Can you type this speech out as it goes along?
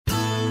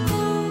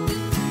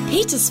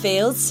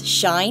Petersfield's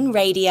Shine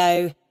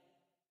Radio.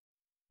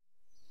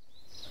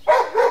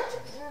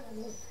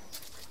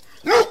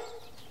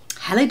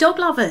 Hello dog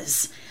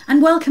lovers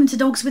and welcome to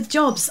Dogs with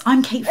Jobs.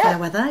 I'm Kate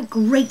Fairweather,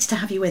 great to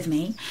have you with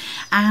me,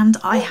 and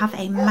I have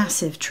a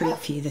massive treat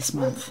for you this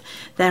month.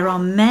 There are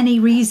many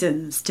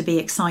reasons to be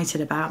excited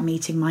about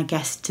meeting my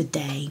guest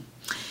today.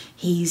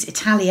 He's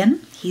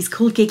Italian, he's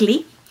called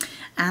Giggly,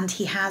 and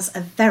he has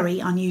a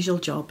very unusual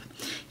job.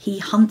 He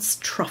hunts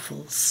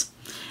truffles.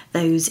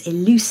 Those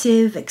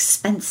elusive,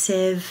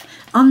 expensive,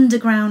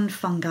 underground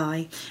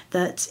fungi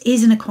that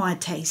is an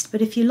acquired taste,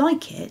 but if you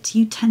like it,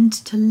 you tend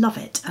to love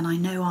it, and I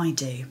know I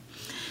do.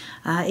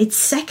 It's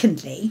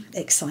secondly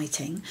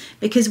exciting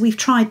because we've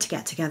tried to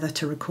get together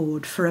to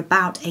record for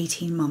about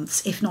 18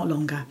 months, if not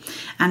longer,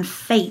 and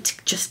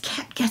fate just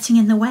kept getting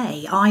in the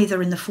way,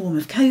 either in the form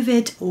of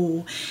COVID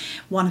or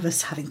one of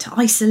us having to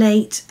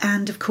isolate,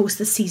 and of course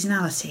the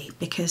seasonality,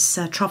 because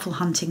truffle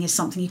hunting is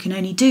something you can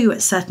only do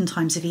at certain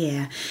times of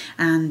year,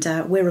 and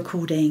we're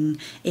recording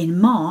in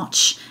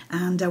March,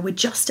 and we're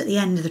just at the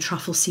end of the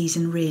truffle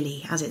season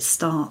really, as it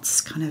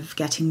starts kind of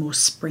getting more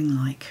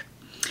spring-like.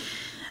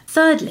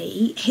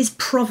 Thirdly, his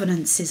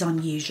provenance is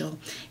unusual.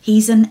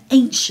 He's an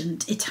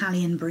ancient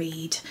Italian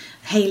breed,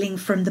 hailing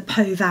from the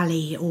Po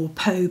Valley or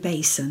Po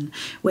Basin,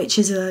 which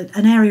is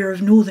an area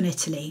of northern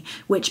Italy,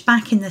 which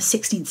back in the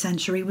 16th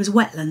century was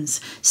wetlands.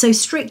 So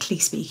strictly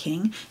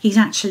speaking, he's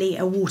actually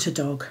a water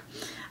dog.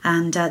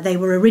 And they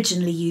were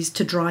originally used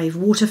to drive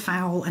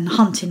waterfowl and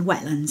hunt in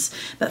wetlands.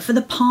 But for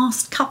the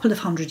past couple of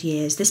hundred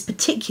years, this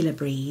particular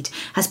breed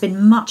has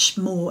been much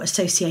more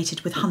associated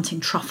with hunting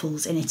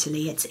truffles in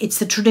Italy. It's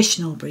the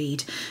traditional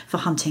breed for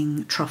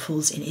hunting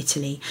truffles in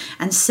Italy.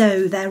 And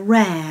so they're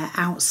rare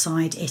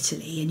outside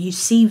Italy, and you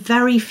see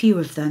very few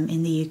of them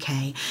in the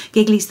UK.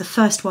 Giggly's the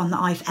first one that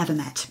I've ever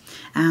met.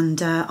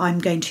 And I'm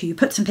going to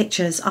put some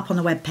pictures up on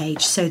the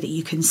webpage so that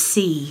you can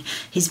see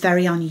his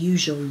very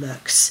unusual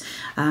looks.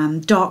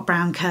 Dark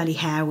brown curly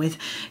hair with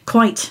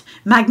quite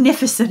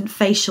magnificent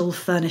facial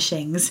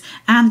furnishings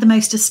and the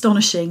most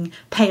astonishing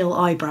pale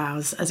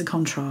eyebrows as a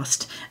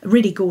contrast.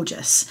 Really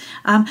gorgeous.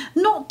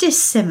 Not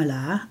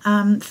dissimilar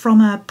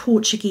from a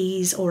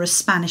Portuguese or a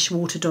Spanish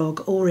water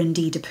dog, or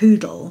indeed a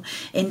poodle,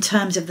 in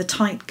terms of the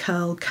tight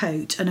curl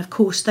coat, and of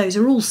course those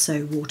are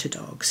also water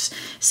dogs.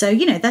 So,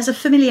 you know, there's a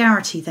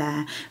familiarity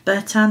there,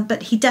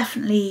 but he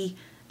definitely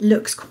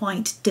looks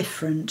quite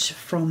different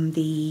from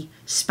the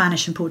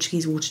Spanish and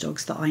Portuguese water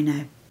dogs that I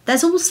know.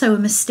 There's also a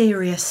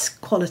mysterious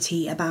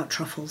quality about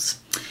truffles.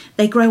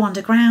 They grow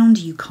underground,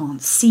 you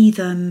can't see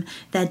them,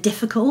 they're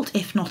difficult,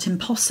 if not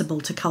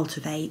impossible, to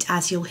cultivate,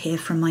 as you'll hear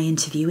from my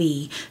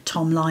interviewee,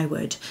 Tom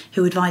Lywood,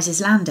 who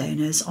advises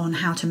landowners on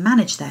how to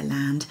manage their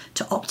land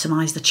to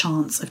optimise the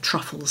chance of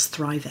truffles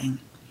thriving.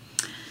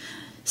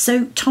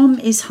 So Tom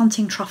is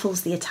hunting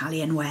truffles the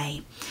Italian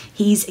way.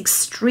 He's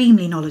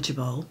extremely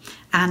knowledgeable,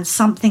 and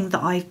something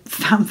that I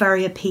found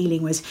very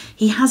appealing was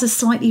he has a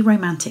slightly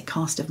romantic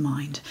cast of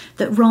mind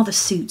that rather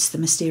suits the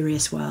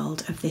mysterious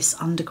world of this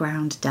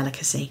underground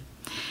delicacy.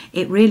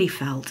 It really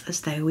felt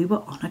as though we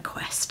were on a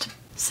quest.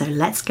 So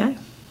let's go.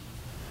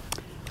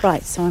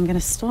 Right, so I'm going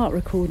to start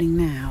recording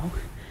now,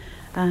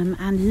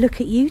 and look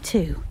at you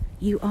two.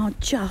 You are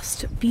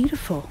just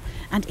beautiful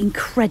and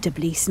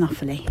incredibly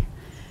snuffly.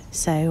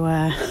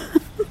 So,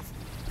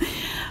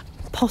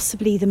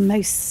 possibly the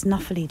most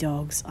snuffly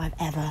dogs I've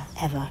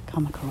ever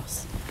come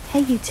across.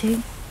 Hey, you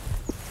two.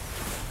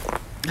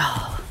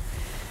 Oh.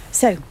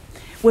 So,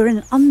 we're in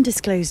an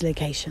undisclosed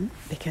location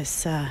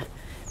because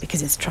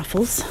it's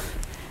truffles,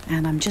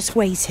 and I'm just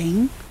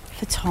waiting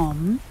for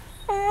Tom.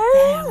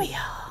 There we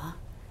are.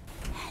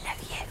 Hello,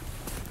 you.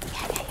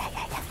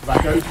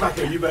 Yeah.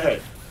 Tobacco, you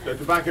behave. So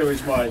Tobacco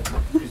is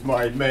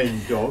my main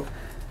dog.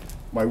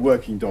 My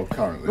working dog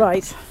currently.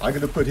 Right. I'm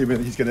going to put him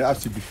in, he's going to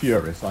absolutely be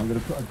furious. I'm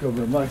going to give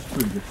him a nice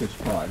spoon of fish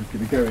pie. He's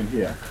going to go in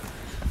here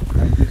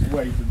and just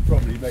wait and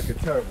probably make a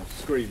terrible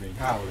screaming,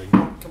 howling.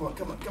 Come on.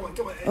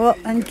 Oh,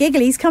 and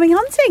Giggly's coming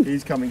hunting.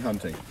 He's coming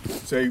hunting.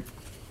 So,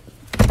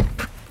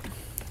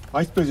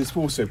 I suppose it's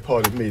also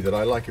part of me that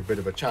I like a bit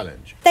of a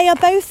challenge. They are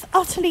both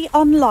utterly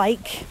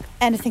unlike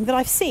anything that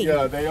I've seen.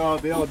 Yeah, they are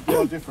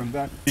different.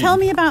 Tell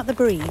me about the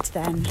breed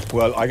then.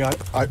 Well, I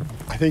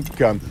think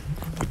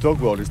the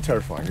dog world is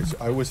terrifying.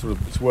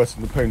 It's worse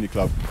than the pony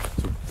club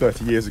sort of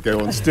 30 years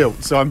ago on still.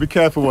 So I'm be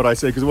careful what I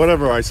say, because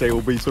whatever I say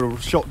will be sort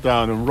of shot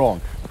down and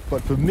wrong.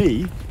 But for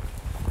me,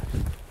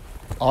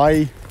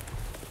 I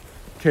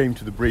came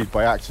to the breed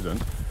by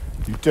accident.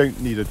 You don't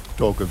need a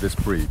dog of this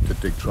breed to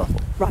dig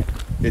truffle. Right.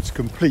 It's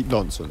complete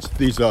nonsense.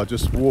 These are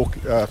just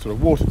sort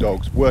of water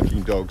dogs,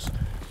 working dogs.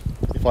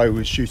 If I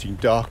was shooting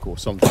duck or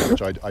something,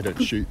 which I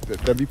don't shoot,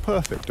 they'd be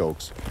perfect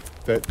dogs.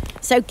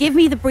 So give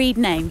me the breed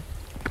name.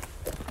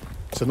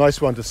 It's a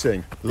nice one to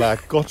sing. La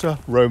Gotta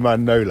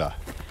Romagnola.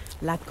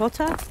 La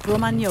Gotta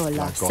Romagnola.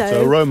 La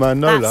Gotta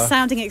Romagnola. That's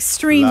sounding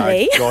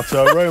extremely. La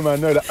Gotta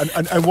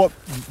Romagnola. And what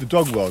the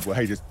dog world will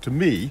hate is, to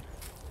me,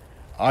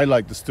 I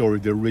like the story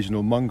of the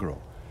original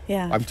mongrel.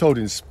 Yeah. I'm told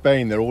in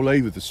Spain they're all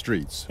over the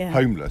streets,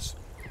 homeless.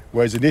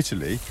 Whereas in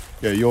Italy,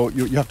 you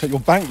have to take your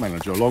bank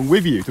manager along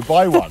with you to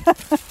buy one.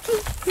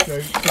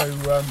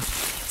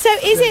 So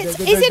is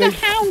it a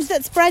hound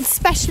that's bred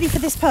specially for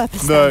this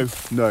purpose? No.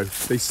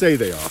 They say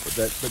they are, but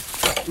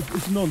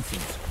it's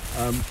nonsense.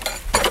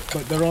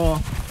 But there are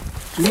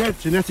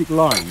genetic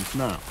lines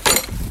now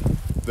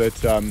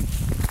that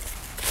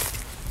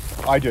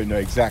I don't know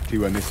exactly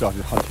when they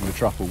started hunting the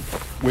truffle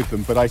with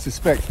them, but I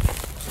suspect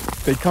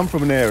they come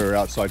from an area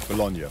outside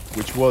Bologna,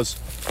 which was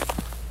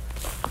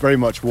very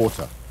much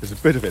water. There's a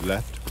bit of it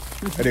left,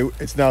 and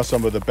it's now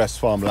some of the best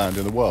farmland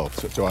in the world,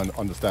 so I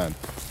understand.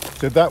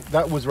 So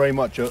that was very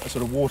much a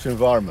sort of water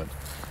environment.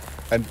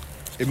 And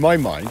in my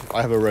mind,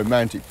 I have a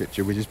romantic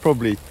picture, which is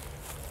probably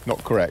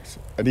not correct,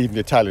 and even the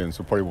Italians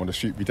will probably want to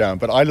shoot me down,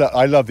 but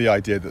I love the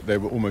idea that they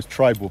were almost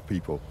tribal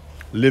people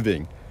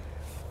living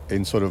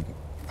in sort of,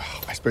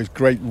 I suppose,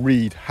 great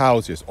reed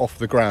houses off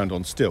the ground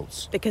on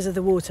stilts. Because of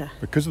the water.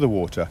 Because of the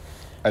water.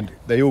 And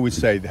they always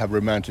say they have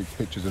romantic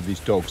pictures of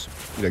these dogs,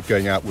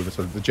 going out with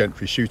the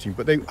gentry shooting.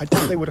 But I don't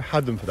think they would have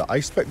had them for that. I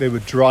expect they were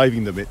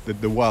driving them, the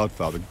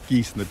wildfowl, the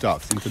geese and the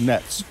ducks, into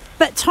nets.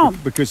 But Tom,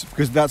 because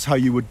that's how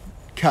you would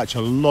catch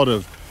a lot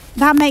of.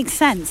 That makes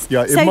sense.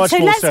 Yeah, so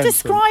let's sense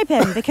describe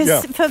him,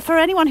 because for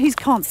anyone who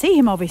can't see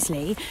him,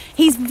 obviously,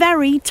 he's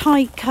very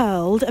tight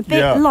curled, a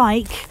bit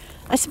like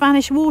a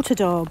Spanish water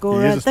dog,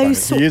 or he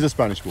is a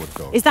Spanish water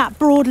dog. Is that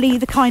broadly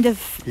the kind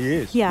of? He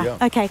is. Yeah.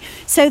 Okay.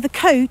 So the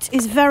coat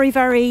is very,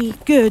 very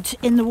good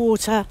in the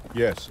water.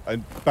 Yes,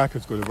 and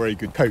Bacca's got a very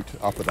good coat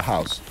up at the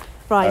house.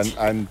 Right.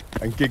 And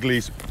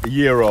Giggly's a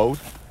year old,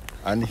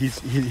 and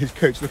his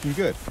coat's looking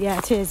good. Yeah,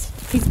 it is.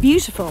 He's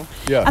beautiful.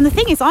 Yeah. And the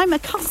thing is, I'm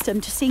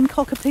accustomed to seeing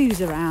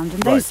cockapoos around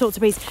and those sorts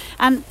of breeds,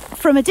 and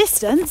from a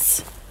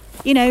distance,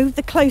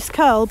 the close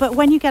curl. But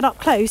when you get up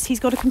close, he's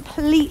got a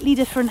completely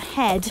different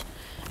head.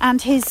 And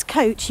his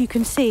coat, you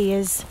can see,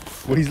 is...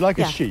 Well, he's like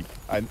a sheep,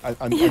 and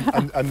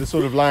the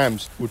sort of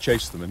lambs will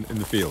chase them in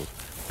the field,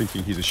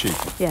 thinking he's a sheep.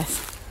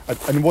 Yes.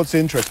 And what's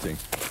interesting,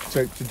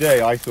 so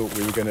today I thought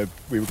we were going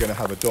to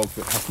have a dog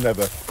that has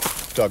never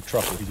dug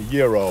truffle. He's a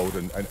year old,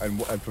 and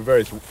for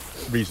various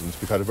reasons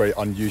we've had a very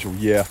unusual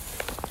year,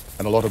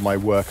 and a lot of my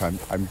work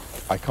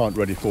I can't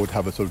really afford to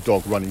have a sort of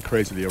dog running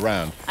crazily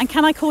around. And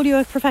can I call you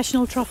a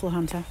professional truffle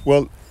hunter?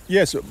 Well,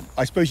 yes,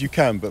 I suppose you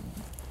can, but.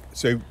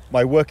 So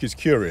my work is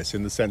curious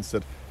in the sense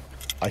that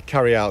I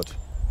carry out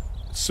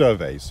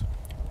surveys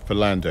for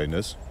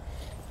landowners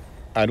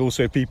and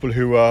also people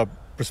who are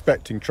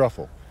prospecting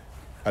truffle,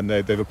 and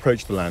they've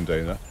approached the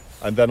landowner,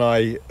 and then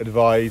I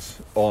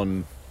advise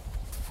on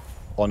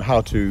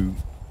how to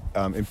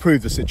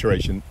improve the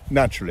situation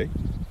naturally,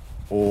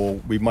 or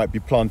we might be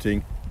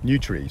planting new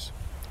trees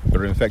that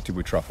are infected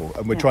with truffle,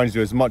 and we're trying to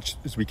do as much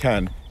as we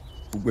can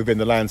within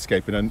the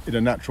landscape in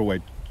a natural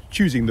way,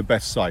 choosing the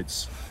best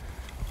sites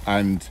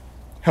and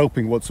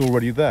helping what's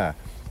already there.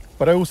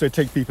 But I also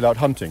take people out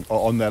hunting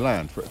on their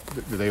land.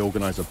 They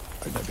organise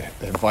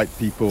they invite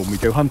people and we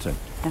go hunting.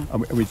 Yeah.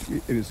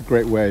 It's a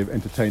great way of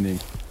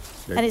entertaining.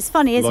 And it's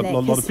funny, isn't it? A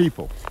lot of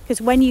people.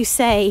 Because when you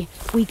say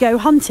we go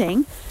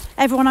hunting,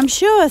 everyone, I'm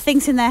sure,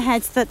 thinks in their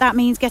heads that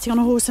means getting on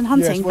a horse and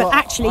hunting. Yes, well, but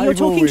actually, you're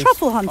talking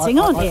truffle hunting,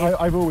 aren't you?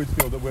 I've always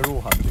feel that we're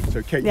all hunting.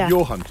 So, Kate,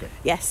 you're hunting.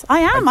 Yes, I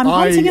am. I'm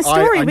hunting a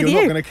story with you.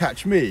 You're not going to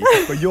catch me,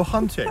 but you're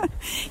hunting.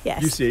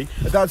 Yes. You see,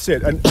 that's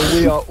it. And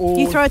we are all...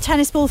 You throw a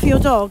tennis ball for your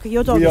dog is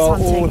hunting. We are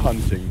all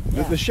hunting.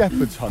 Yeah. The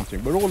shepherd's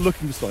hunting. We're all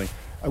looking for something.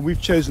 And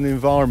we've chosen the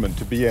environment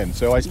to be in.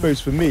 So I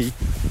suppose for me,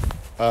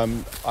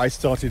 I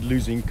started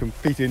losing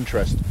complete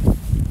interest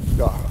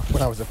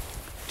when I was a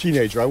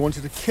teenager. I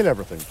wanted to kill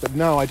everything, but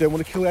now I don't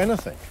want to kill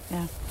anything.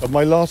 Yeah. And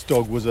my last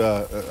dog was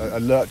a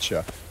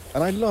lurcher,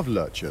 and I love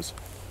lurchers,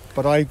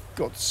 but I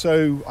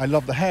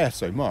love the hair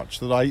so much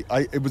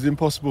that it was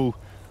impossible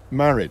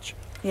marriage.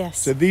 Yes.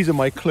 So these are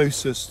my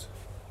closest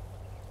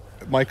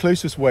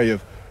way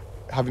of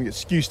having an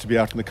excuse to be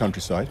out in the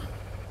countryside,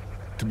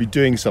 to be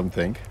doing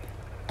something,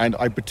 and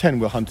I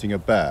pretend we're hunting a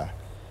bear.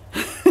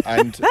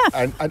 and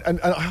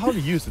I hardly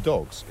use the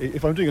dogs.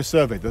 If I'm doing a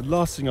survey, the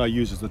last thing I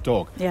use is the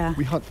dog. Yeah.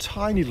 We hunt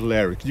tiny little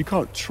areas because you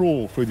can't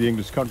trawl through the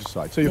English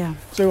countryside.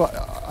 So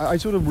I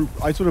sort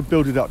of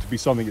build it up to be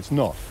something it's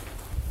not.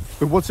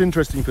 But what's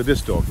interesting for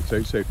this dog,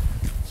 so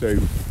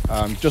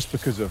just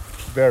because of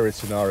various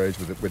scenarios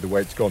with the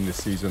way it's gone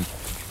this season,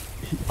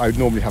 I would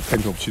normally have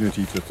plenty of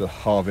opportunity to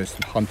harvest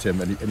and hunt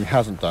him, and he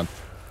hasn't done.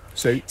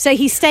 So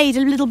he stayed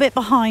a little bit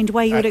behind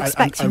where you would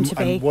expect him to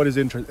be. And what is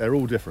interesting, they're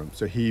all different.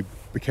 So he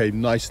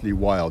became nicely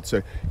wild.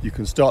 So you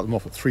can start them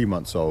off at 3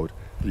 months old,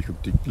 you can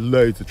do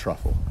loads of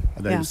truffle,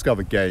 and then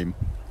discover game,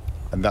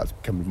 and that's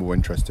becoming more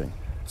interesting.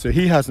 So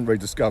he hasn't really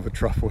discovered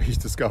truffle; he's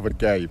discovered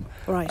game.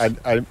 Right.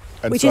 And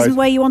which isn't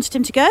where you wanted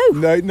him to go.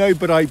 No,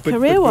 but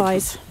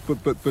career-wise. But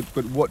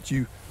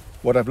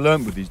what I've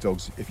learned with these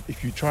dogs,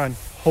 if you try and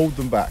hold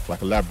them back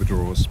like a Labrador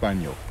or a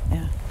Spaniel.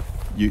 Yeah.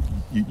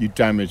 You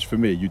damage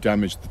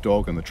the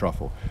dog and the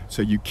truffle.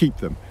 So you keep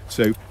them.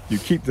 So you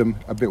keep them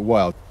a bit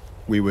wild.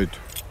 We would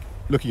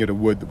looking at a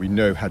wood that we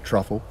know had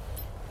truffle,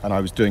 and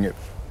I was doing it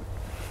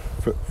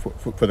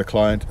for the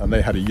client, and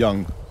they had a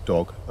young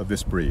dog of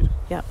this breed.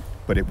 Yeah.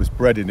 but it was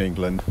bred in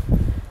England,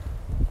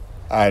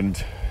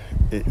 and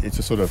it's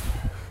a sort of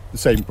the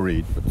same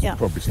breed, but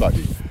probably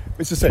slightly.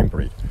 It's the same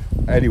breed.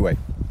 Anyway,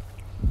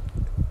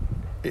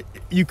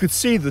 you could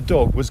see the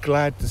dog was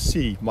glad to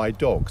see my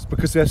dogs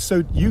because they're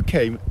so. You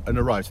came and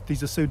arrived.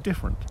 These are so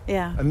different.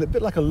 Yeah. And a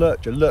bit like a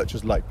lurcher.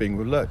 Lurchers like being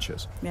with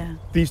lurchers. Yeah.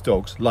 These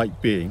dogs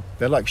like being.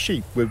 They're like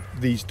sheep with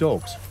these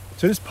dogs.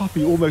 So this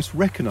puppy almost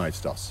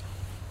recognised us.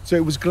 So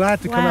it was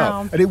glad to come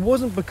out, and it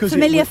wasn't because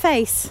familiar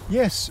face.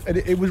 Yes, and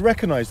it was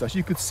recognised us.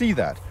 You could see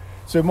that.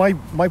 So my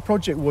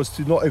project was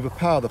to not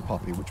overpower the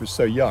puppy, which was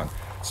so young.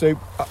 So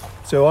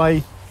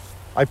I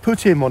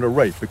put him on a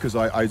rate because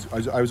I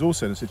was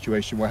also in a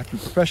situation where I had to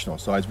be professional.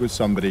 So I was with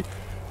somebody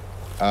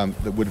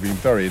that would have been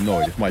very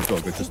annoyed if my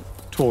dog had just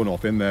torn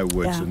off in their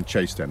woods and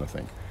chased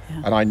anything.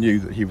 Yeah. And I knew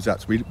that he was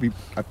absolutely.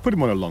 I put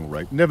him on a long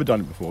rope. Never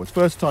done it before. It's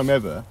first time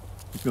ever.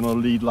 He's been on a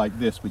lead like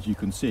this, which you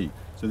can see.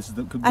 So this is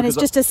and it's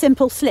just a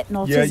simple slip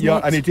knot, isn't it?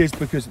 Yeah, and it is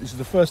because this is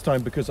the first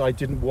time because I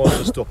didn't want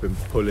to stop him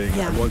pulling.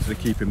 I wanted to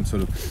keep him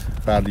sort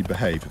of badly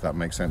behaved, if that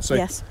makes sense.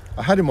 So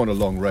I had him on a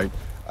long rope,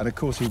 and of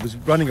course he was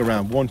running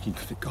around wanting to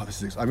think, God,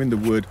 I'm in the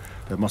wood,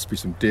 there must be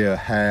some deer,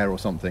 hare or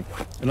something.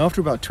 And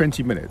after about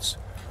 20 minutes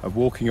of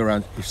walking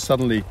around, he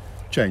suddenly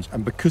changed.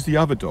 And because the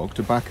other dog,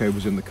 Tobacco,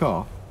 was in the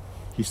car,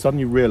 he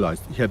suddenly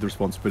realised he had the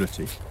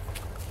responsibility.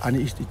 And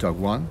he dug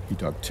 1, he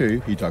dug 2,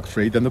 he dug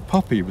 3, then the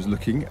puppy was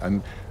looking,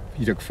 and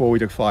he dug 4, he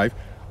dug 5.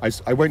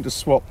 I went to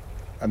swap,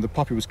 and the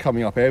puppy was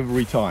coming up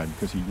every time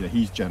because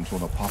he's gentle,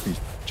 and the puppy's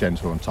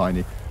gentle and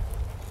tiny.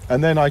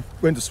 And then I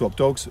went to swap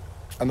dogs,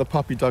 and the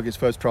puppy dug its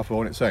first truffle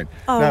on its own.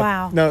 Oh,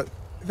 wow. Now,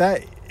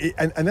 that's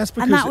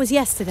because... And that was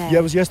yesterday? Yeah,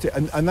 it was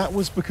yesterday. And that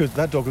was because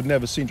that dog had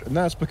never seen... And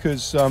that's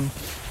because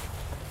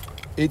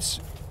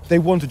they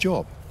want a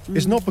job.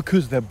 It's not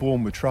because they're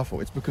born with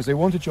truffle. It's because they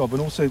want a job,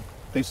 and also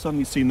they've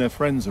suddenly seen their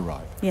friends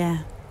arrive. Yeah.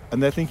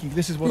 And they're thinking,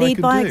 this is what I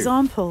can do. Lead by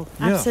example,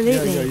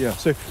 absolutely. Yeah.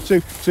 So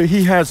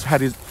he has had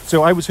his...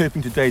 So I was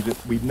hoping today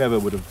that we never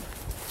would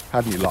have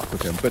had any luck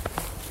with him, but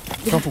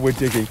the truffle we're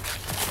digging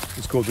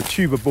is called the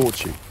tuber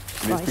borchi,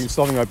 and it's been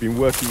something I've been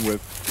working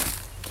with.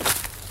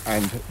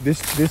 And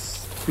this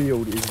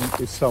field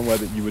is somewhere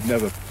that you would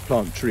never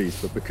plant trees,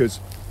 but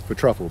for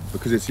truffle,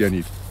 because it's the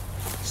only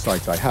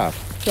site I have,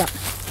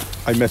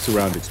 I mess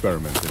around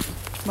experimenting.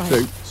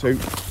 Right. So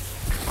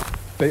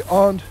they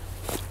aren't...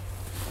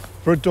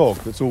 For a dog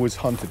that's always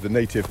hunted, the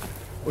native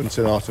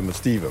Uncinata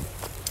mastivum,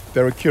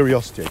 they're a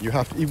curiosity. You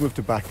have to, even with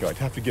Tobacco, I'd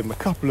have to give him a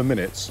couple of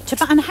minutes.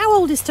 And how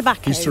old is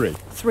Tobacco? He's 3.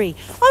 3.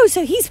 Oh,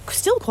 so he's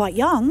still quite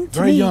young.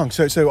 Very young.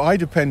 So I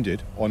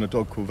depended on a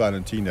dog called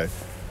Valentino,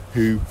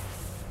 who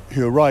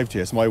arrived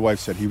here. So my wife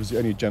said he was the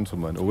only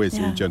gentleman, or is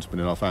the only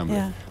gentleman in our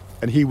family,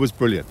 and he was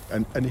brilliant.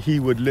 And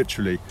he would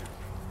literally,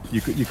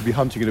 you could be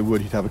hunting in a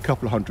wood. He'd have a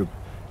couple of hundred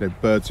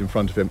birds in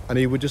front of him, and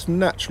he would just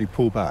naturally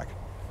pull back.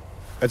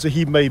 And so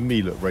he made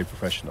me look very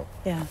professional.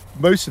 Yeah.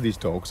 Most of these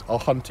dogs are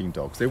hunting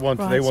dogs. They want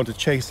to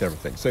chase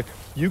everything. So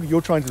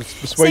you're trying to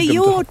persuade them.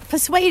 So you're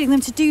persuading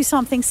them to do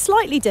something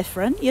slightly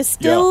different. You're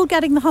still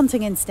getting the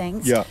hunting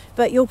instincts,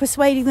 but you're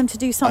persuading them to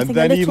do something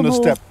a little more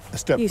even a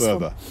step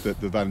further that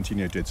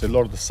Valentino did. So a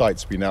lot of the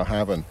sites we now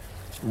have and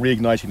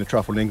reigniting the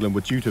truffle in England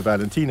were due to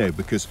Valentino,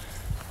 because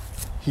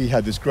he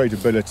had this great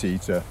ability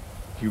to.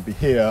 He would be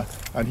here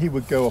and he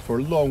would go off for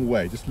a long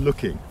way just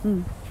looking,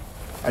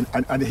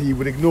 and he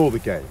would ignore the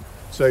game.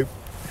 So,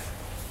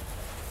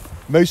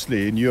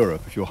 mostly in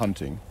Europe, if you're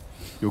hunting,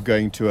 you're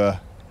going to a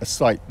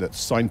site that's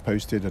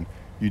signposted, and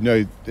you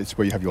know it's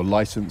where you have your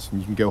license and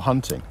you can go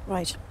hunting.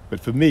 Right. But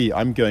for me,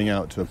 I'm going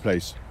out to a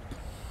place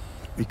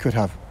we could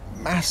have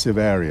massive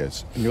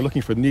areas, and you're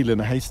looking for a needle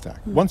in a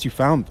haystack. Once you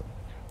found them,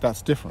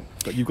 that's different.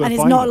 But you've got to find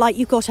them. And it's not like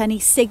you've got any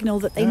signal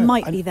that they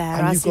might be there.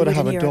 And you've got to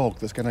have a dog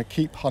that's going to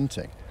keep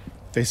hunting.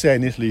 They say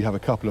in Italy you have a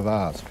couple of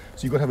hours,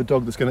 so you've got to have a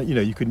dog that's going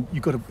to,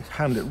 you've got to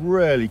handle it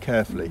really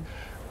carefully.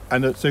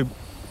 And so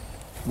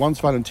once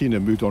Valentino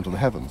moved on to the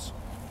heavens,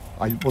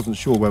 I wasn't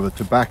sure whether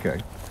Tobacco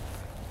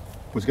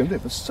was going to do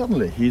it, but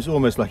suddenly he's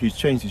almost like he's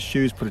changed his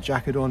shoes, put a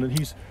jacket on, and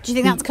he's... Do you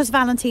think that's because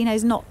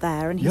Valentino's not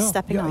there and he's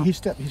stepping up? He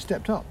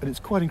stepped up, and it's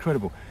quite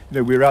incredible.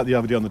 We were out the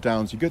other day on the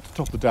downs. You get to the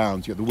top of the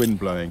downs, you get the wind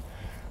blowing,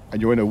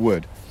 and you're in a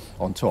wood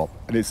on top,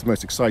 and it's the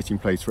most exciting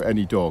place for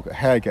any dog. A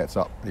hare gets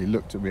up, and he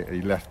looked at me, and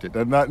he left it.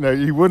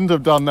 And he wouldn't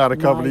have done that a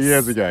couple of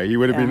years ago. He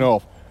would have been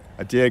off.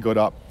 A deer got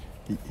up,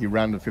 he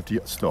ran at 50,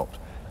 stopped.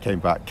 Came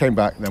back,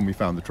 and then we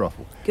found the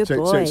truffle. Good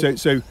boy.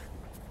 So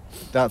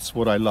that's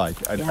what I like,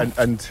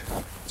 and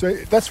so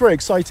that's very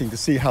exciting to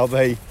see how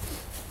they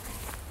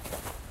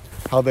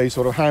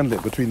sort of handle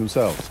it between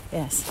themselves.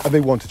 Yes. And they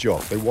want a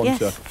job. They want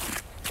to.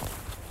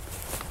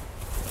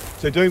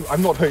 So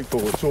I'm not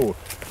hopeful at all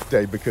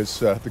today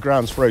because the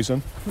ground's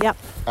frozen. Yep.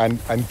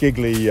 And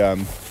Giggly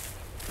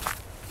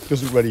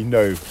doesn't really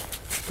know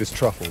this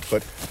truffle,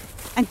 but.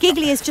 And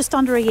Giggly is just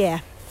under a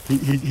year.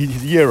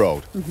 He's a year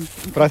old,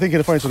 but I think in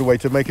a funny sort of way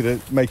to make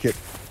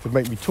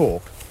me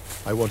talk,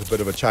 I want a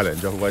bit of a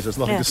challenge. Otherwise, there's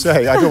nothing to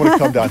say. I don't want to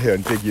come down here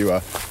and dig you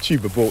a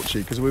tuber borchi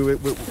because we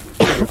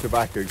with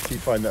Tobacco. You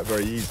find that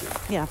very easy.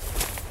 Yeah.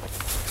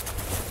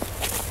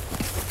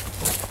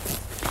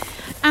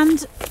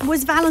 And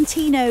was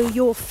Valentino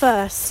your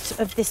first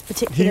of this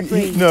particular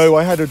breed? No,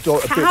 I had a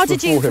dog. How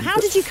did you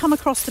him. come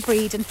across the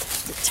breed? And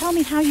tell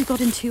me how you got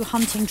into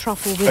hunting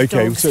truffle with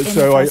okay, dogs.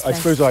 so I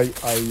suppose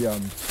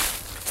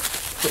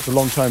it's a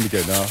long time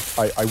ago now.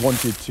 I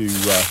wanted to.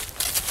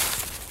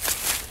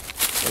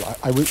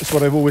 It's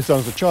what I've always done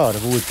as a child.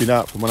 I've always been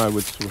out from when I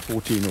was sort of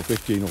 14 or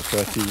 15 or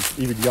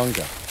 13, even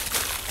younger,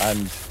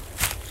 and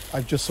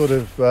I've just sort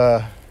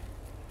of.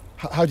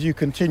 How do you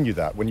continue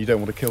that when you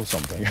don't want to kill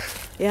something?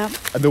 Yeah.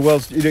 And the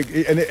world's,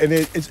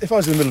 if I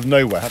was in the middle of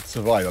nowhere, I had to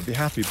survive, I'd be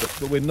happy,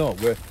 but we're not.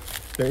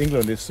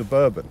 England is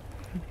suburban,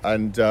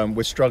 and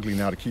we're struggling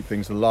now to keep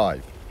things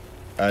alive.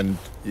 And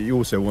you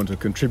also want to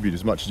contribute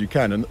as much as you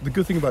can. And the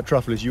good thing about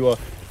truffle is you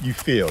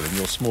feel in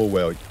your small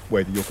way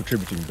that you're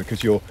contributing,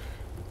 because you're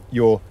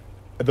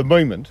at the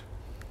moment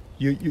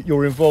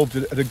you're involved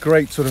at a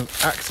great sort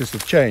of axis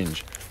of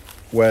change,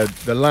 where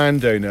the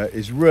landowner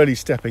is really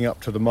stepping up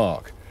to the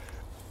mark.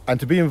 And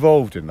to be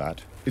involved in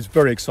that is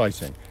very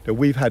exciting.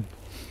 We've had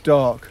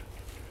dark,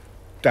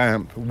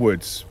 damp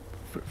woods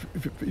for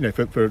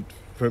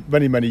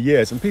many, many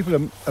years, and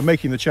people are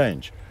making the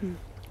change. Mm.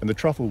 And the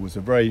truffle was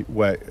a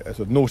sort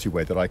of naughty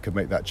way that I could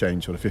make that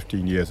change sort of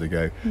 15 years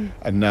ago. Mm.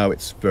 And now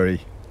it's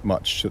very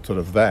much sort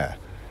of there,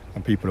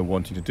 and people are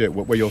wanting to do it.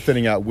 Where you're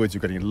thinning out woods,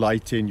 you're getting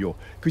light in,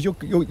 because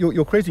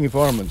you're creating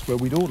environments where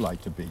we'd all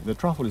like to be. The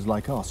truffle is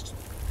like us.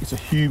 It's a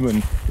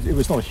human,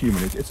 it's not a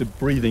human, it's a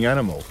breathing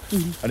animal.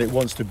 Mm-hmm. And it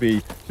wants to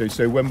be,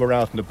 so when we're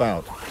out and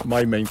about,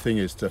 my main thing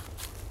is to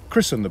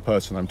christen the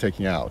person I'm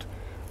taking out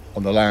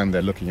on the land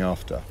they're looking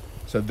after.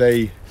 So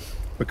they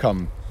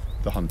become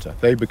the hunter.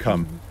 They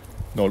become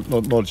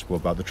knowledgeable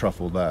about the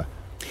truffle there.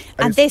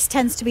 And this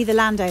tends to be the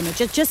landowner.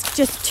 Just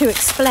to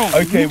explain.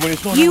 Okay, well,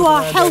 it's not you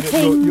are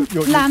helping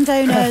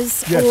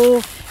landowners yes.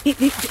 or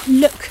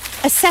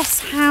assess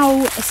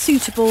how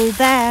suitable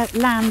their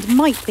land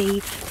might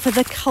be for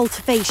the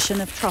cultivation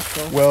of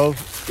truffle. Well,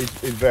 it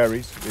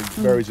varies. It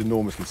varies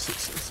enormously.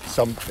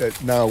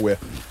 Now we're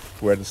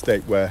at a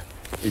state where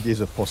it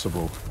is a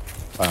possible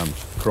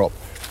crop,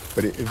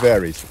 but it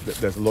varies.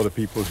 There's a lot of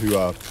people who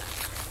are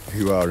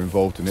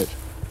involved in it.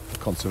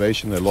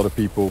 Conservation. There are a lot of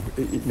people.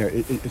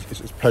 It's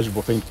a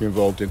pleasurable thing to be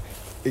involved in.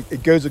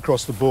 It goes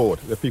across the board.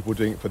 There are people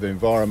doing it for the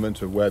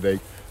environment or the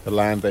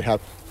land they have.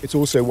 It's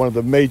also one of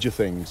the major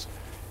things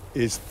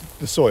is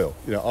the soil.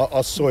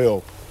 Our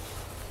soil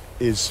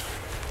is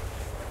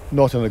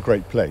not in a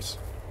great place.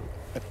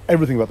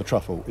 Everything about the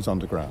truffle is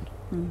underground.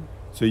 Mm.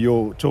 So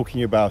you're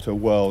talking about a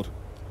world,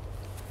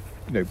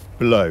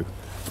 below,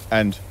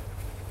 and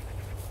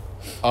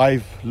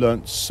I've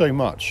learnt so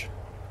much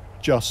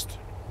just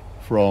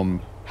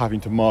from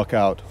having to mark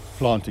out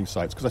planting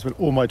sites, because I spent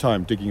all my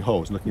time digging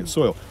holes and looking at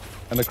soil,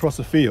 and across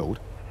the field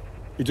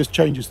it just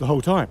changes the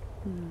whole time.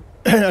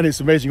 And it's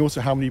amazing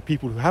also how many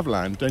people who have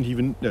land don't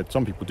even know.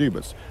 Some people do,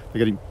 but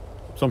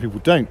some people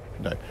don't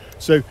know.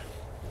 So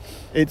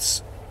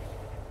it's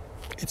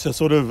a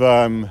sort of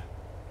and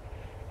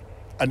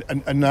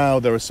now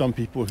there are some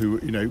people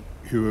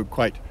who are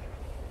quite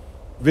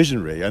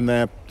visionary, and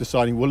they're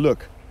deciding, well,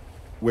 look,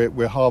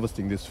 we're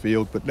harvesting this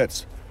field, but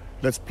let's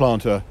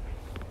plant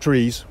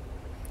trees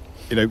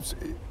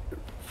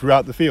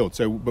throughout the field.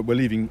 But we're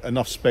leaving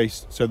enough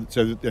space so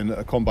that then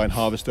a combine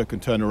harvester can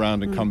turn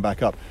around and come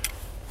back up.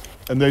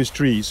 And those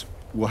trees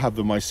will have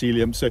the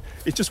mycelium. So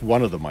it's just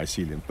one of the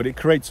mycelium, but it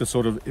creates a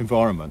sort of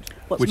environment.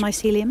 What's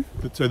mycelium?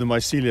 So the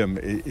mycelium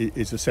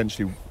is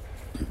essentially,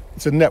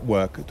 it's a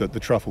network that the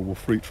truffle will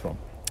fruit from.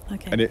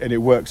 Okay. And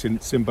it works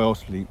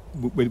symbiotically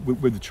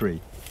with the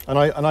tree. And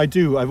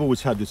I've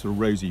always had this sort of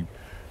rosy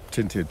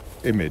tinted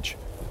image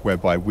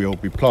whereby we'll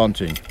be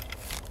planting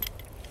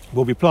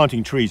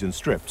trees in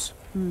strips,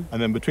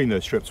 and then between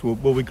those strips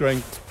we'll be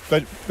growing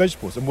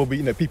vegetables, and we'll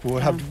be people will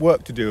have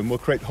work to do, and we'll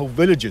create whole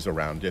villages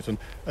around it,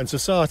 and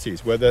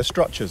societies where there's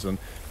structures, and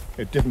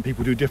different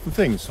people do different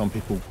things. Some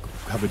people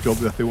have a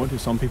job if they want to,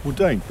 some people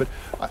don't. But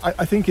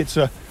I think it's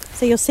a.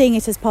 So you're seeing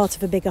it as part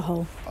of a bigger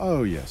whole.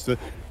 Oh yes,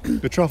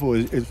 the truffle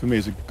is for me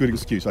is a good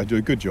excuse. I do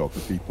a good job for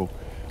people,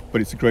 but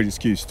it's a great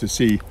excuse to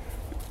see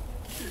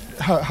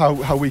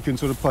how we can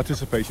sort of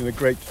participate in a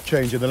great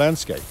change in the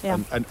landscape. Yeah.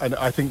 And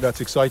I think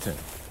that's exciting.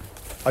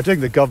 I don't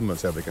think the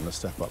government's ever going to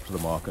step up to the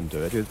mark and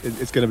do it.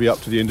 It's going to be up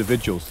to the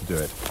individuals to do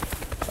it.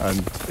 And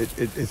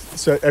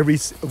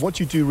what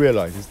you do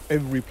realise is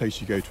every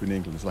place you go to in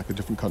England is like a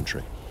different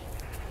country.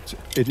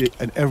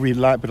 And every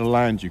bit of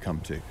land you come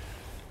to.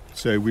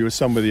 So we were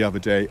somewhere the other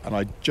day, and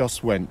I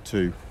just went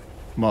to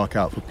mark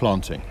out for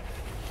planting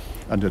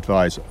and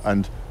advise,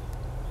 and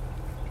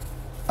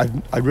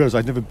I realised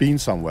I'd never been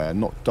somewhere and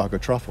not dug a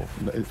truffle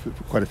for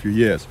quite a few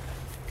years,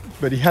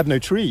 but he had no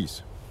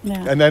trees.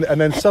 Yeah. And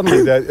then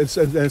suddenly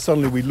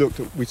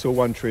we saw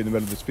one tree in the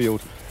middle of this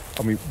field,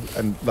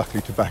 and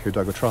luckily tobacco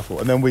dug a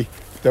truffle, and then we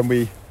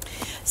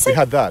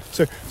had that.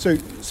 So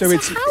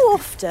it's how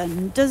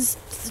often does,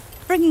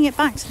 bringing it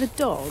back to the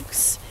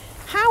dogs,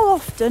 how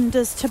often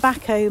does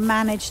Tobacco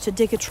manage to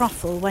dig a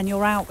truffle when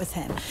you're out with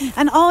him?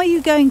 And are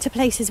you going to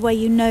places where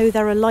you know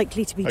there are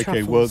likely to be truffles?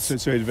 Okay, well,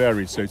 so it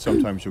varies. So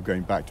sometimes you're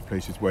going back to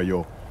places where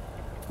you're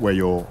where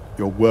you're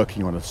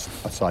working on a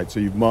site. So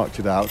you've marked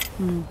it out,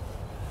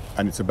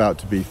 and it's about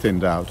to be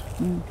thinned out,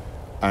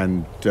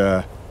 and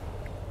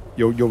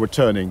you're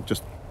returning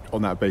just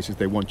on that basis.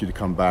 They want you to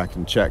come back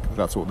and check that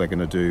that's what they're going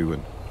to do,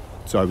 and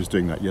so I was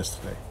doing that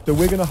yesterday. So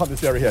we're going to hunt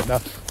this area here now.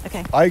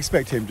 Okay. I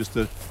expect him just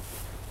to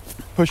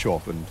push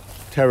off and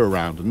tear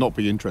around and not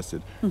be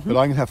interested, but I'm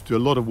going to have to do a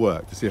lot of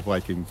work to see if I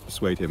can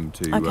persuade him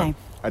to. Okay.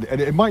 And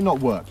it might not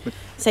work, but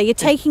So you're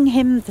taking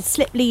him the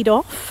slip lead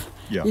off,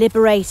 Yeah.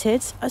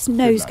 liberated, his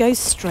nose lad. goes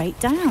straight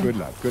down. good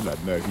lad.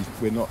 No,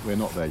 we're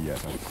not there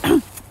yet.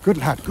 No. Good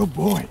lad, good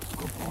boy.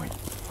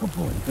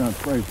 No, it's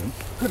frozen.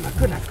 Good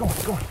lad. Go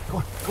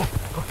on.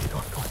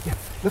 Yeah,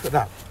 look at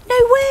that. No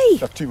way!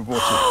 That's too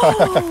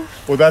aborted.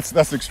 Well,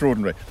 that's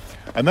extraordinary,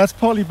 and that's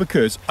partly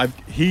because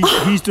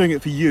he's doing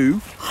it for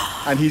you,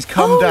 and he's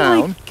come Oh, my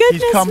down.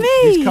 goodness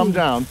me. He's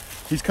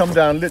come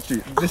down.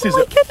 Literally, this is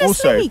my goodness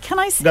also. me, can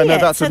I see No, it?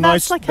 that's So a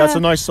nice. that's like That's a-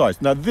 a nice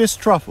size. Now, this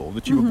truffle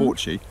that you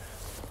bought,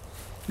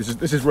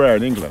 this is rare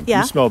in England.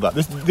 Yeah. You smell that?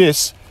 This Oh,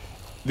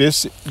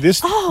 this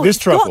it's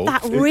got truffle.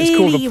 that It's called the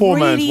really, poor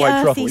man's really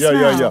white truffle. earthy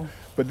Yeah. smell.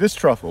 But this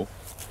truffle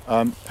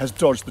has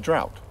dodged the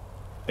drought,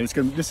 and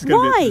this is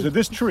going to Why? be. So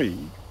this tree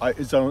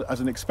is on as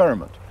an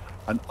experiment,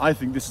 and I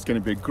think this is going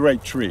to be a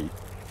great tree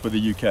for the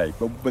UK.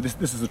 But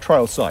this is a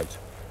trial site.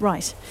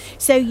 Right.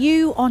 So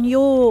you, on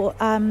your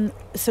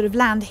sort of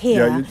land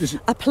here, Yeah, this is-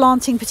 are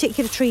planting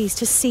particular trees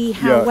to see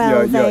how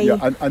well they...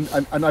 Yeah.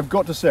 And I've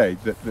got to say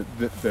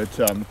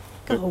that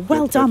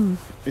well done.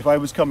 If I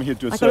was coming here to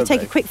do a I've got to survey,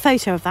 take a quick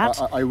photo of that.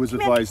 I was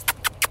Come here. advised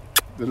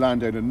the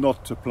landowner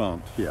not to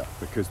plant here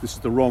because this is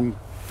the wrong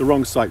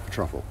site for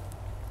truffle.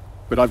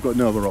 But I've got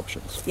no other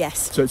options.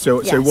 Yes. So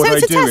Yeah. what So I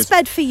it's a do test is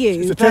bed for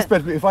you. it's a but test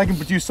bed. But if I can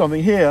produce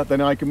something here,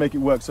 then I can make it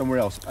work somewhere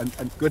else. And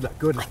good luck.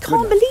 I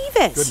can't believe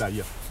it. Good luck.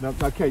 Yeah.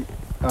 Now, Kate.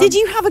 Did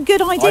you have a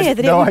good idea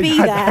that it would be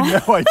I there?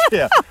 had no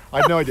idea. I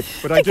had no idea.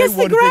 But I Because don't the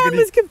want to ground dig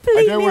any. was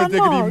completely I don't want to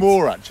dig any unmarked.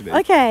 more actually.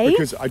 Okay.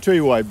 Because I tell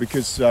you why.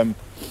 Because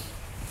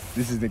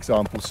this is an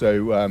example.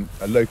 So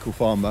a local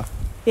farmer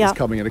Yeah. is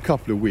coming in a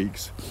couple of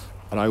weeks,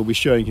 and I will be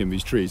showing him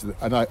these trees.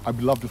 And I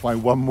would love to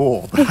find one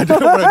more, but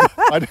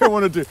I don't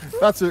want to do.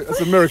 That's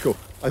a miracle.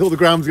 I thought the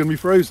ground was going to be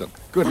frozen.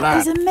 Good That lad.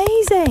 is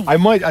amazing. I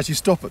might actually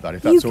stop at that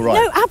if that's all right.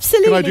 No,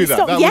 absolutely. Can I do that?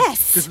 Stop. That was-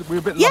 Yes. 'cause we're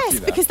a bit yes, lucky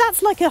there. because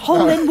that's like a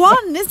hole in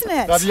one, isn't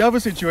Now it? the other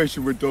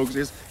situation with dogs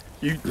is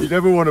you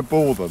never want to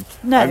bore them.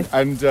 No.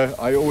 And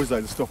I always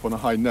like to stop on a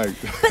high note.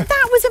 But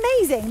that was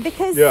amazing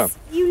because Yeah.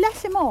 you let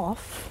him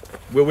off.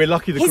 Well, we're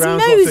lucky the His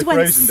ground's not nose so went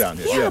frozen down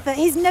here. Yeah, but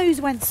his nose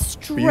went But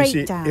straight you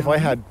see, down. if I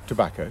had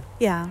tobacco,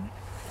 Yeah.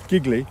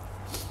 Giggly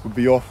would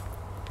be off,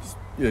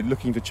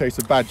 looking to chase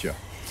a badger.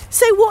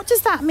 So what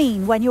does that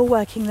mean when you're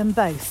working them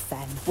both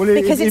then? Well,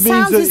 because it means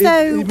sounds that as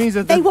though it means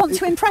that they want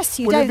to impress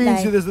you, well, don't it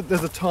means they? that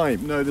there's a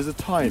time. No, there's a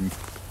time,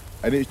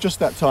 and it's just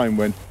that time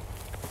when.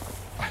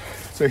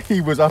 So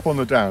he was up on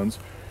the downs.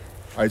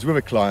 I was with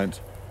a client,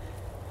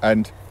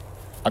 and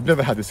I've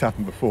never had this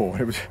happen before.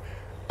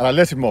 And I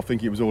let him off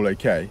thinking it was all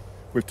okay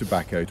with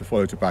tobacco to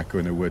follow tobacco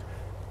in a wood.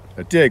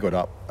 A deer got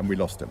up and we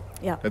lost him.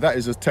 Yeah. Now, that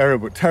is a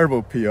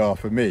terrible PR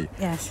for me.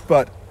 Yes.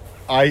 But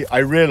I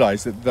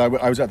realised that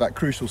I was at that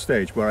crucial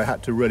stage where I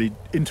had to really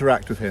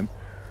interact with him,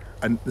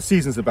 and the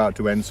season's about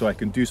to end, so I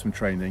can do some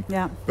training.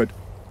 Yeah. But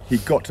he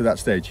got to that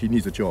stage. He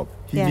needs a job.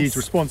 He Yes. needs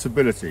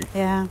responsibility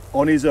Yeah.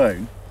 on his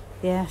own,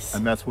 Yes.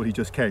 and that's what he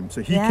just came.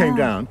 So he Yeah. came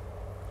down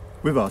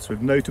with us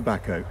with no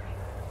tobacco,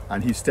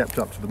 and he stepped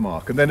up to the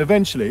mark. And then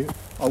eventually,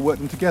 I'll work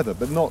them together,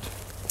 but not.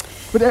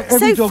 But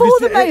every So dog for is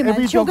the every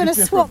moment, you're dog going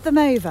to is swap different.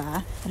 them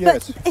over.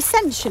 Yes. But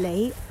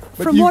essentially,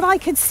 But from you- what I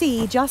could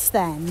see just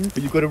then,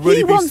 But you've got to really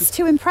he be wants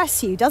to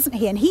impress you, doesn't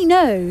he? And he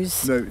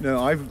knows.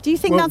 No, I've. Do you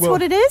think that's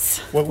what it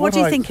is? Well, what do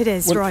you I- think it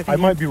is, well, driving I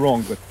might him? be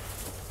wrong, but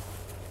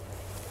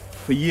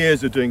for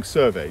years of doing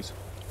surveys,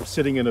 of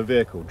sitting in a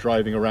vehicle,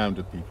 driving around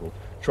with people,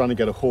 trying to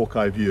get a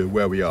hawk-eye view of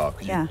where we are.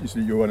 'Cause Yeah. you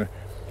see, you're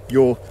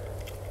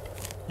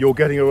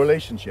getting a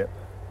relationship.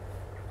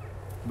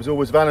 It was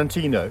always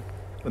Valentino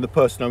and the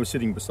person I was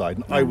sitting beside,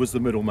 and I was the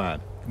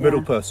middleman, middle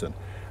Yeah. person.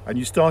 And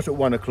you start at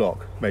 1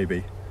 o'clock,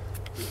 maybe,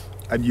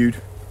 and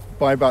you'd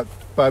by about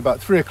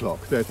 3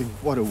 o'clock, they're thinking,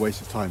 what a waste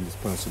of time this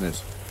person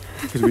is,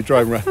 because we're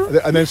driving around,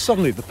 and then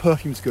suddenly the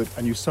perfume's good,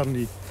 and you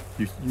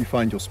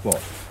find your spot,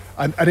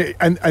 and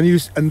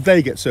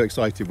they get so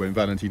excited when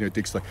Valentino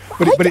digs like.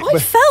 I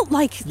felt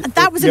like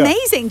that was yeah,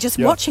 amazing just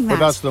yeah, watching that.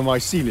 But that's the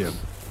mycelium,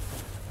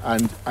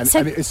 and So-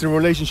 it's a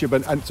relationship,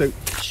 and so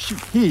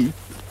he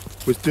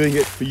was doing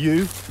it for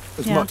you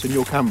as Yeah. much in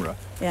your camera.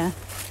 Yeah.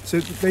 So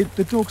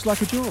the dog's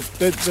like a job.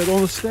 They're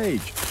on the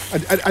stage,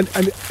 and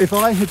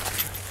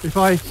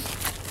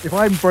if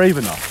I'm brave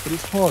enough, but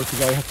it's hard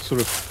because I have to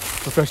sort of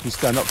professionally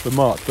stand up to the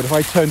mark. But if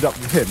I turned up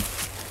with him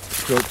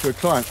to a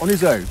client on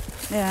his own,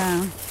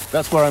 Yeah.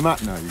 that's where I'm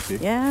at now. You see,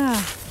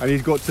 Yeah. and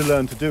he's got to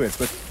learn to do it.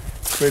 But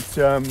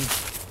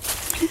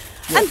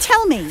And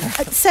tell me,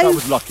 so That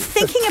was lucky.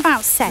 thinking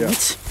about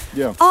scent,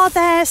 Yeah. are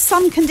there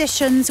some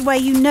conditions where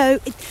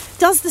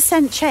does the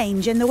scent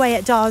change in the way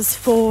it does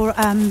for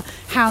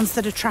hounds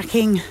that are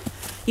tracking,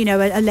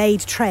 a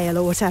laid trail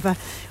or whatever?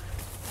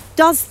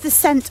 does the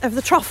scent of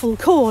the truffle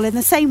call in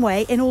the same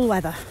way in all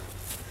weather?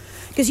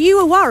 Because you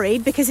were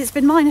worried because it's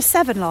been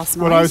 -7 last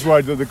night. Well, I was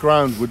worried that the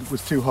ground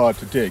was too hard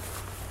to dig.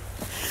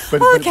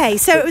 Okay,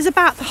 so it was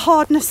about the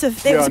hardness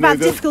of... It was about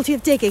difficulty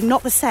of digging,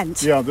 not the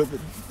scent. Yeah,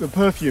 the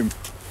perfume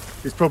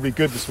is probably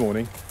good this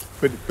morning,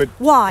 but...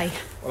 Why?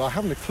 Well, I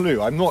haven't a clue.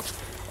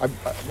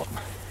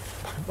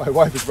 My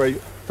wife is very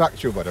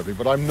factual about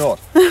everything, but I'm not.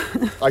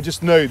 I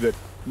just know that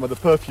the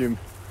perfume,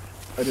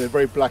 in a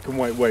very black and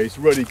white way, is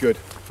really good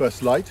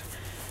first light.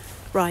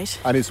 Right.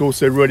 And it's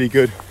also really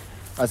good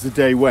as the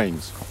day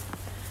wanes.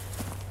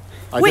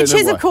 Which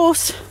is, of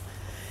course,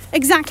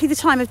 exactly the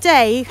time of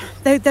day,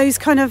 those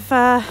kind of...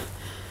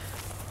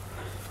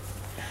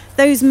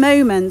 those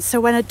moments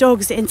are when a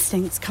dog's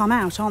instincts come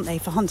out, aren't they,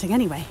 for hunting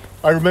anyway?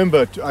 I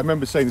remember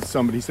saying to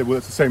somebody, he said, well,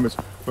 it's the same as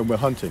when we're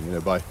hunting,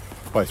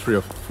 by 3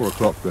 or 4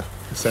 o'clock the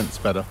scent's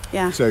better.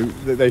 Yeah. So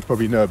they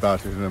probably know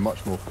about it in a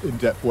much more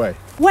in-depth way.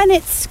 When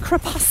it's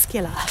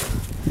crepuscular,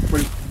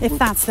 if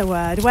that's the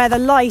word, where the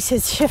light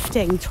is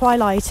shifting,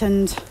 twilight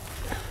and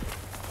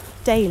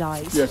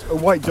daylight. Yes, a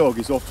white dog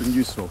is often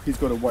useful. He's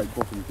got a white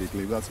bottom,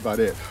 Giggly, that's about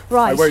it.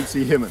 Right. I won't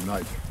see him at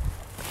night.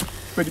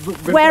 But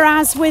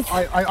whereas with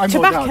I'm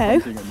tobacco, not out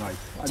hunting at night.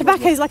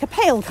 tobacco is like a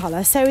pale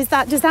colour, so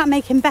does that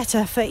make him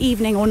better for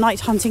evening or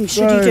night hunting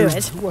should you do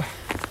it? Well,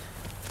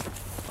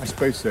 I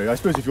suppose so. I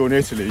suppose if you're in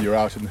Italy, you're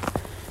out and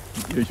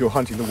you're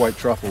hunting the white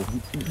truffle.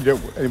 You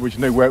don't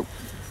know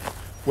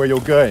where you're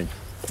going.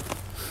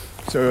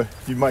 So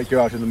you might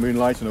go out in the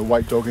moonlight, and a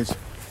white dog is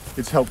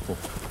helpful.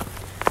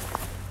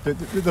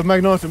 The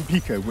Magnatum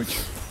Pico, which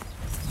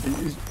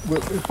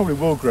it probably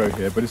will grow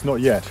here, but it's not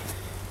yet.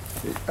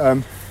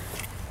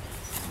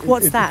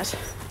 What's that?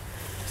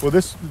 Well,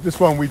 this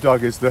one we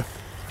dug is the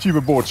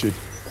Tubaborci.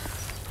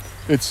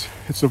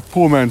 It's a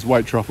poor man's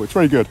white truffle. It's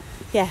very good.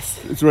 Yes.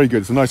 It's very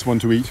good. It's a nice one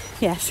to eat.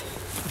 Yes.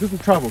 It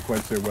doesn't travel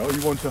quite so well.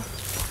 You want to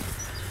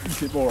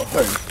eat it more at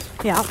home.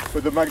 Yeah.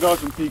 But the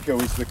Magnatum Pico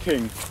is the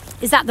king.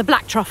 Is that the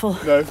black truffle?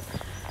 No,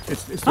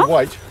 it's the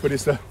white, but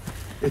it's a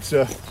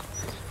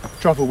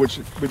truffle which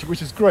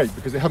is great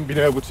because they haven't been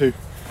able to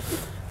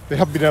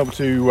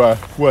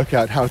work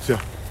out how to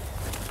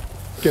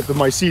get the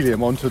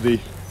mycelium onto the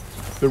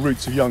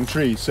roots of young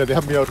trees, so they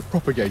haven't been able to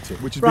propagate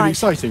it, which has been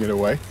exciting in a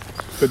way.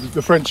 But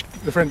the French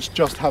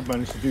just have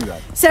managed to do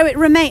that. So it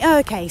remains. Oh,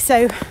 okay,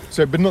 so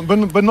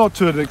but not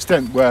to an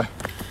extent where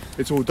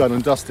it's all done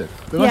and dusted.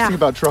 The nice thing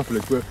about truffle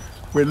is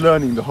we're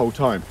learning the whole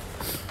time,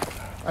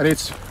 and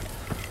it's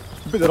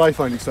the bit that I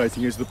find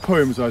exciting is the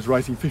poems I was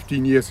writing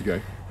 15 years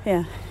ago.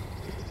 Yeah.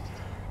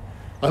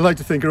 I like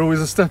to think are always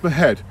a step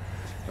ahead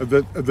of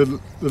the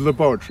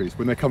laboratories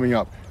when they're coming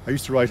up. I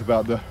used to write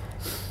about the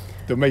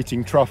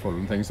mating truffle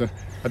and things, and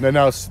they're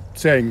now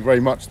saying very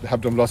much, they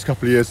have done the last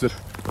couple of years, that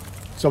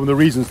some of the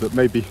reasons that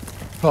maybe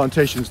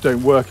plantations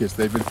don't work is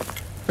they've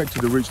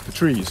infected the roots of the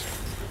trees.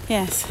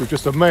 Yes. With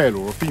just a male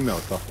or a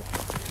female truffle.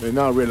 They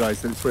now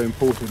realise that it's very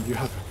important you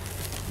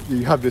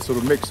have this sort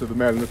of mix of the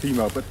male and the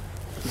female, but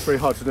it's very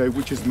hard to know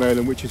which is male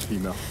and which is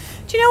female.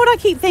 Do you know what I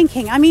keep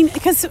thinking? I mean,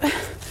 because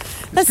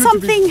there's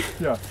something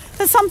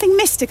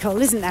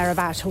mystical, isn't there,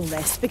 about all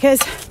this?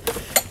 Because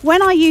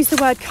when I use the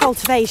word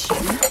cultivation,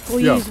 or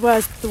use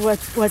words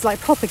like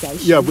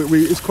propagation. Yeah, but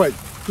it's quite.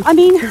 I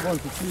mean,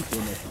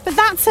 but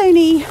that's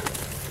only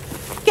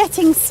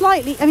getting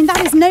slightly. I mean, that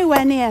is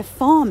nowhere near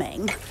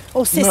farming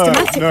or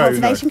systematic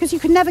cultivation, because you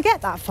could never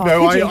get that far.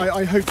 No, could you?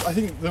 I hope. I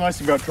think the nice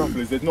thing about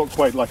truffle is it's not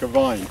quite like a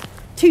vine.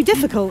 Too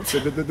difficult.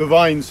 The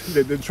vines,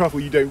 the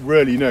truffle, you don't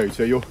really know.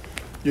 So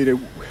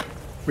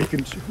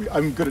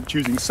I'm good at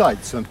choosing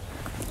sites, and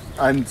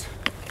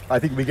I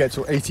think we get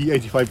sort of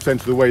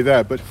 80-85% of the way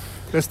there, but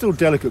they're still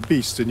delicate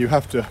beasts, and you're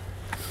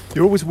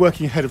always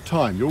working ahead of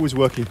time. You're always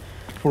working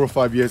 4 or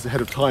 5 years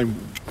ahead of time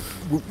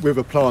with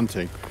a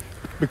planting,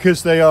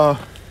 because they are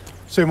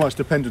so much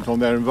dependent on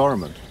their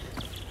environment.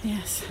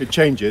 Yes. It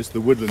changes,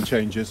 the woodland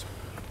changes.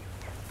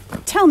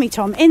 Tell me,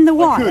 Tom, in the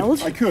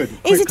wild, I could.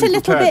 Is it a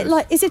little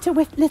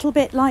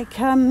bit like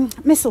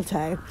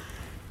mistletoe,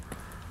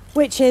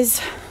 which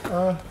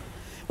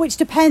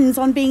depends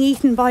on being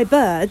eaten by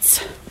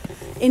birds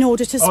in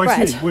order to spread? Oh,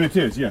 I see. Well, it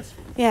is, yes.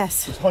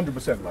 Yes. It's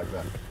 100% like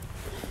that.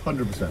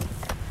 100%.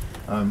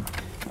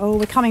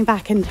 We're coming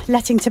back and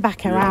letting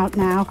tobacco out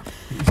now.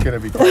 It's going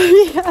to be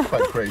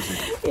quite crazy.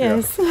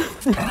 Yes.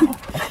 Yeah.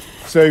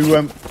 So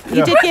you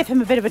did give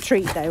him a bit of a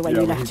treat though when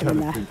you left him in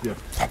there.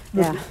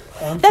 Yeah.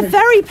 They're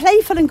very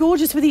playful and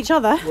gorgeous with each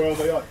other. Well,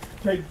 they are.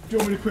 Kate, do you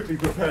want me to quickly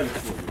prepare this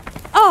for you?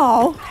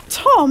 Oh,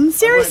 Tom,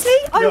 seriously?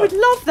 I would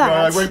love that. No,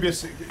 I won't be a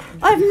second.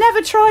 I've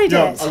never tried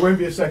it. I won't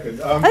be a second.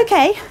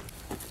 Okay.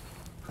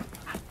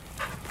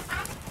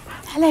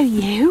 Hello,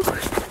 you.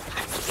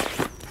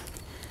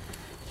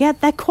 Yeah,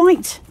 they're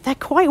quite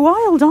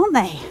wild, aren't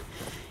they?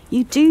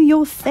 You do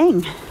your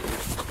thing.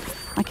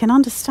 I can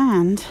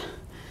understand.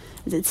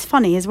 It's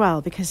funny as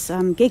well because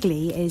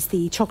Giggly is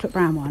the chocolate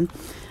brown one,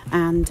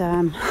 and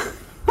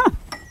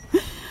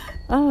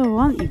oh,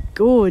 aren't you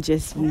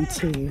gorgeous, you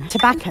two?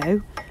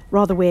 Tobacco,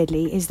 rather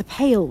weirdly, is the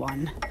pale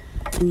one,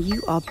 and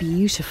you are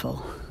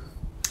beautiful.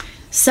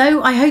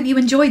 So I hope you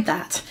enjoyed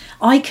that.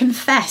 I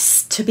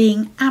confess to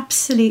being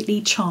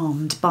absolutely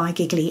charmed by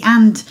Giggly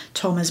and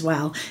Tom as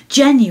well,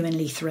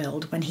 genuinely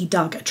thrilled when he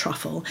dug a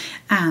truffle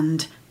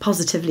and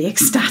positively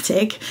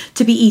ecstatic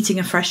to be eating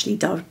a freshly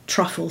dug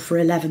truffle for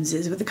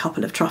 11s with a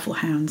couple of truffle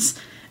hounds.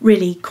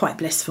 Really quite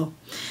blissful.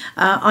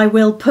 I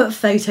will put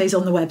photos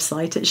on the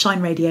website at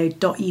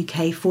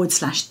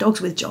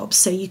shineradio.uk/dogswithjobs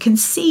so you can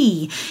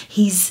see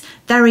he's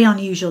very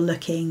unusual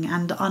looking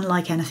and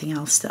unlike anything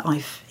else that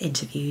I've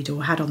interviewed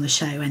or had on the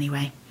show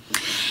anyway.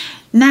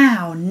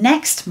 Now,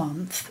 next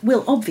month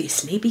will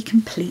obviously be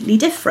completely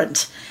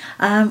different.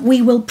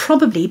 We will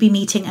probably be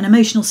meeting an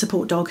emotional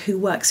support dog who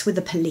works with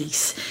the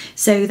police.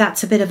 So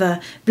that's a bit of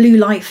a blue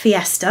light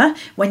fiesta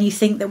when you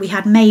think that we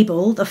had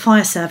Mabel, the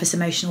fire service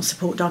emotional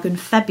support dog, in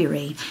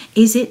February.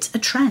 Is it a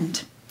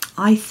trend?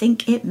 I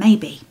think it may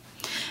be.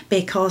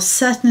 Because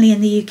certainly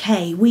in the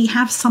UK, we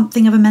have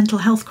something of a mental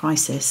health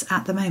crisis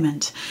at the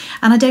moment.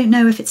 And I don't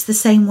know if it's the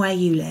same where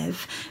you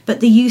live, but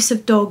the use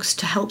of dogs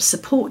to help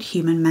support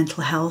human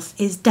mental health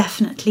is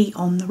definitely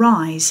on the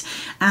rise.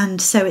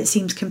 And so it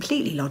seems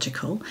completely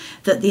logical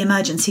that the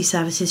emergency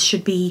services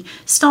should be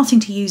starting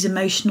to use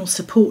emotional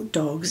support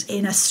dogs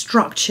in a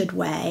structured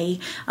way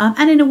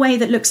and in a way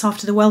that looks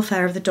after the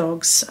welfare of the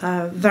dogs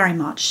very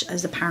much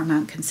as a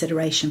paramount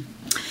consideration.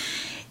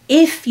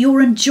 If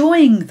you're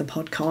enjoying the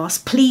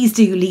podcast, please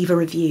do leave a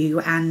review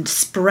and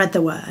spread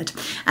the word.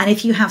 And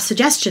if you have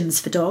suggestions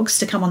for dogs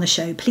to come on the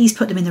show, please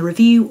put them in the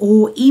review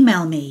or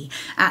email me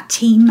at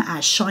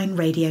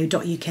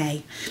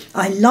team@shineradio.uk.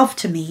 I love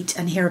to meet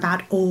and hear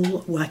about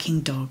all working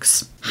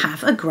dogs.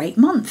 Have a great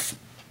month.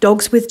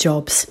 Dogs with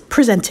Jobs,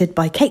 presented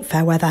by Kate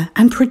Fairweather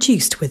and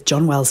produced with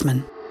John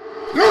Welsman.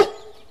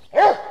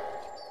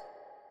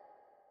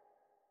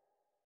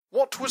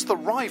 What was the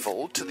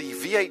rival to the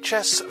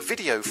VHS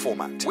video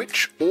format?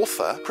 Which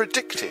author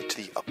predicted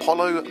the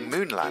Apollo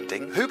moon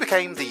landing? Who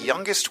became the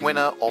youngest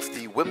winner of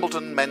the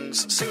Wimbledon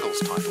men's singles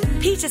title?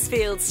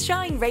 Petersfield's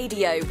Shine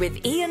Radio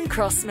with Ian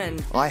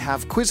Crossman. I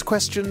have quiz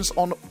questions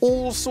on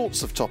all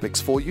sorts of topics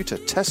for you to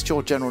test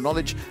your general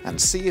knowledge and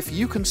see if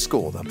you can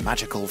score the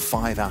magical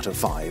 5 out of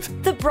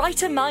 5. The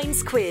Brighter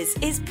Minds quiz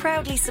is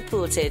proudly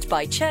supported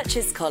by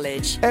Churches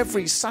College.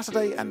 Every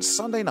Saturday and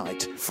Sunday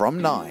night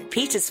from 9.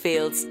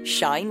 Petersfield's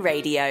Shine Radio.